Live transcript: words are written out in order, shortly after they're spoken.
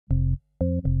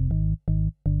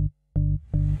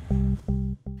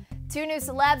Two new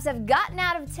celebs have gotten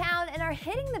out of town and are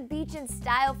hitting the beach in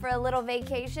style for a little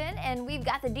vacation, and we've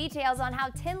got the details on how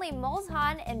Tenley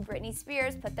Molzhan and Britney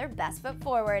Spears put their best foot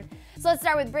forward. So let's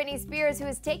start with Britney Spears, who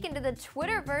has taken to the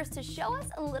Twitterverse to show us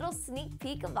a little sneak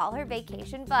peek of all her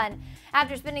vacation fun.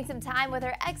 After spending some time with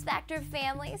her X Factor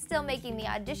family, still making the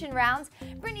audition rounds,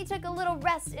 Britney took a little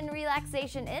rest and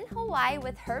relaxation in Hawaii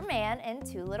with her man and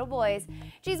two little boys.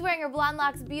 She's wearing her blonde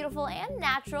locks beautiful and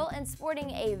natural and sporting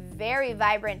a very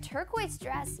vibrant turquoise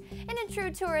dress, and in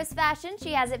true tourist fashion,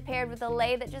 she has it paired with a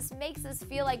lei that just makes us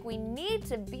feel like we need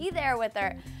to be there with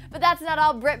her. But that's not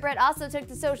all. Brit also took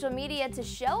to social media to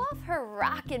show off her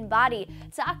rockin' body.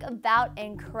 Talk about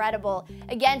incredible.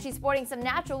 Again, she's sporting some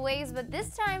natural waves, but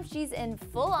this time she's in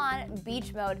full-on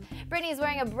beach mode. Britney is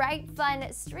wearing a bright, fun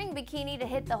string bikini to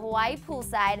hit the Hawaii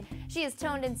poolside. She is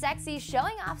toned and sexy,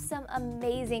 showing off some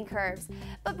amazing curves.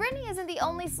 But Britney isn't the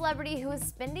only celebrity who is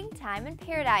spending time in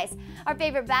paradise. Our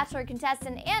favorite Bachelor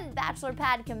contestant and Bachelor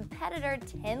pad competitor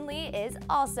Tenley is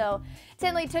also.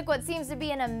 Tenley took what seems to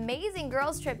be an amazing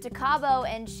girls trip to Cabo,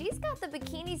 and she's got the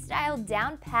bikini style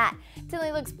down pat.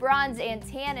 Tenley looks bronzed and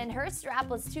tan in her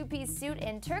strapless two-piece suit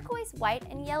in turquoise, white,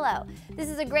 and yellow. This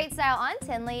is a great style on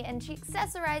Tenley, and she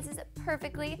accessorizes it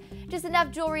perfectly. Just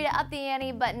enough jewelry to up the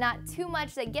ante, but not too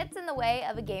much that gets in the way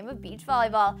of a game of beach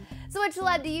volleyball. So which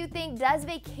celeb do you think does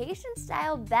vacation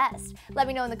style best? Let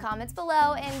me know in the comments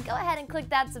below, and go ahead and click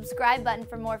that subscribe button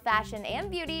for more fashion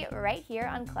and beauty right here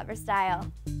on Clever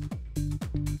Style.